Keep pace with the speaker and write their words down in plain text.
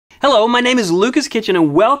Hello, my name is Lucas Kitchen,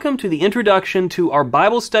 and welcome to the introduction to our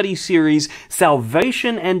Bible study series,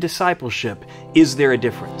 Salvation and Discipleship. Is there a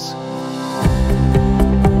difference?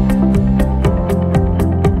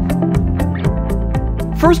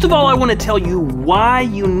 First of all, I want to tell you why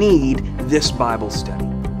you need this Bible study.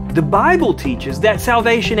 The Bible teaches that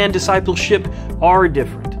salvation and discipleship are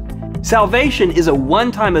different. Salvation is a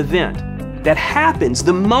one-time event that happens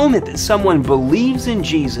the moment that someone believes in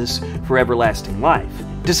Jesus for everlasting life.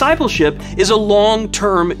 Discipleship is a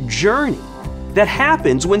long-term journey that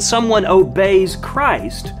happens when someone obeys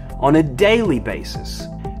Christ on a daily basis.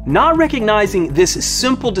 Not recognizing this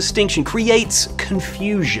simple distinction creates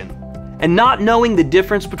confusion, and not knowing the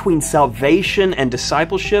difference between salvation and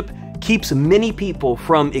discipleship keeps many people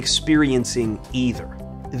from experiencing either.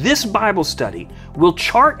 This Bible study will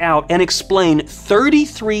chart out and explain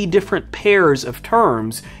 33 different pairs of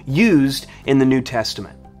terms used in the New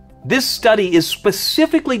Testament. This study is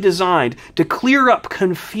specifically designed to clear up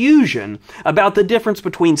confusion about the difference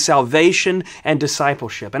between salvation and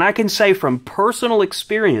discipleship. And I can say from personal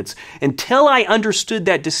experience, until I understood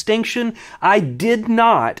that distinction, I did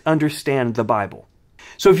not understand the Bible.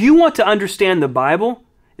 So if you want to understand the Bible,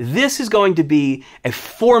 this is going to be a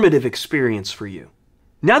formative experience for you.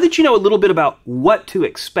 Now that you know a little bit about what to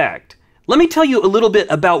expect, let me tell you a little bit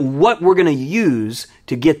about what we're going to use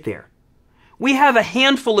to get there. We have a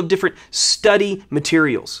handful of different study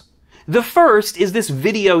materials. The first is this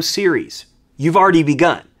video series. You've already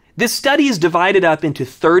begun. This study is divided up into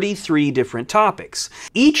 33 different topics.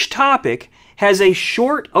 Each topic has a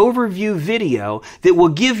short overview video that will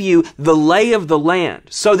give you the lay of the land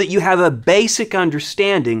so that you have a basic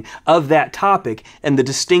understanding of that topic and the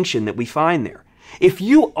distinction that we find there. If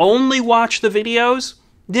you only watch the videos,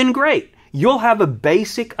 then great. You'll have a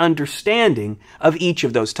basic understanding of each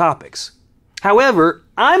of those topics. However,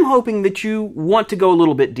 I'm hoping that you want to go a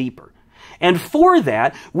little bit deeper. And for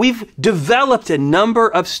that, we've developed a number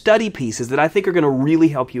of study pieces that I think are going to really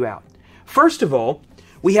help you out. First of all,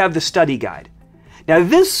 we have the study guide. Now,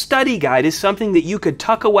 this study guide is something that you could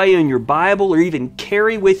tuck away in your Bible or even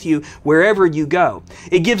carry with you wherever you go.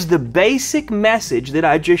 It gives the basic message that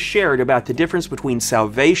I just shared about the difference between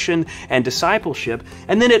salvation and discipleship,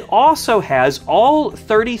 and then it also has all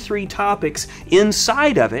 33 topics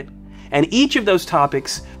inside of it. And each of those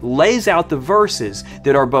topics lays out the verses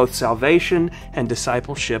that are both salvation and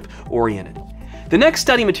discipleship oriented. The next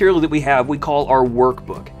study material that we have, we call our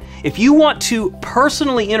workbook. If you want to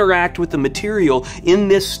personally interact with the material in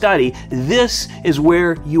this study, this is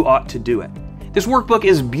where you ought to do it. This workbook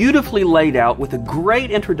is beautifully laid out with a great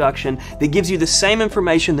introduction that gives you the same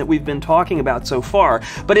information that we've been talking about so far,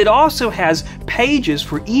 but it also has pages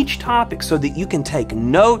for each topic so that you can take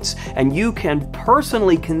notes and you can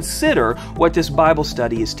personally consider what this Bible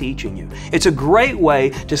study is teaching you. It's a great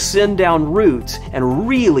way to send down roots and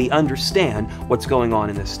really understand what's going on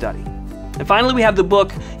in this study. And finally, we have the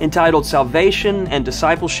book entitled Salvation and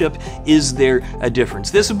Discipleship, Is There a Difference?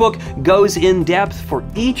 This book goes in depth for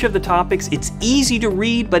each of the topics. It's easy to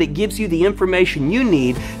read, but it gives you the information you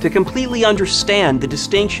need to completely understand the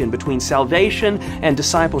distinction between salvation and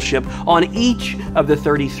discipleship on each of the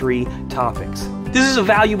 33 topics. This is a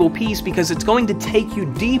valuable piece because it's going to take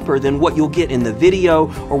you deeper than what you'll get in the video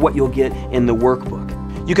or what you'll get in the workbook.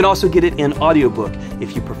 You can also get it in audiobook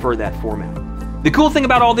if you prefer that format. The cool thing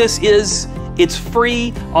about all this is it's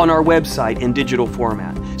free on our website in digital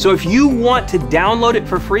format. So if you want to download it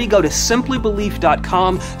for free, go to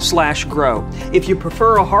simplybelief.com/grow. If you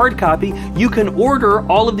prefer a hard copy, you can order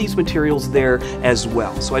all of these materials there as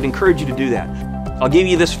well. So I'd encourage you to do that. I'll give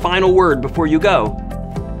you this final word before you go.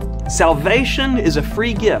 Salvation is a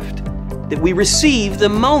free gift that we receive the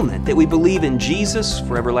moment that we believe in Jesus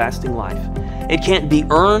for everlasting life. It can't be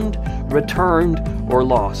earned, returned, or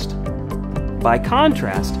lost. By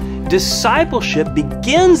contrast, discipleship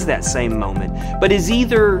begins that same moment, but is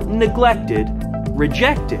either neglected,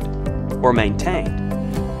 rejected, or maintained.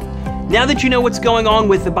 Now that you know what's going on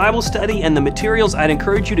with the Bible study and the materials, I'd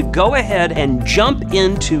encourage you to go ahead and jump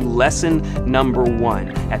into lesson number 1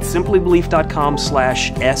 at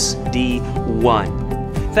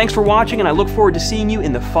simplybelief.com/SD1. Thanks for watching, and I look forward to seeing you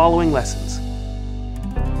in the following lessons.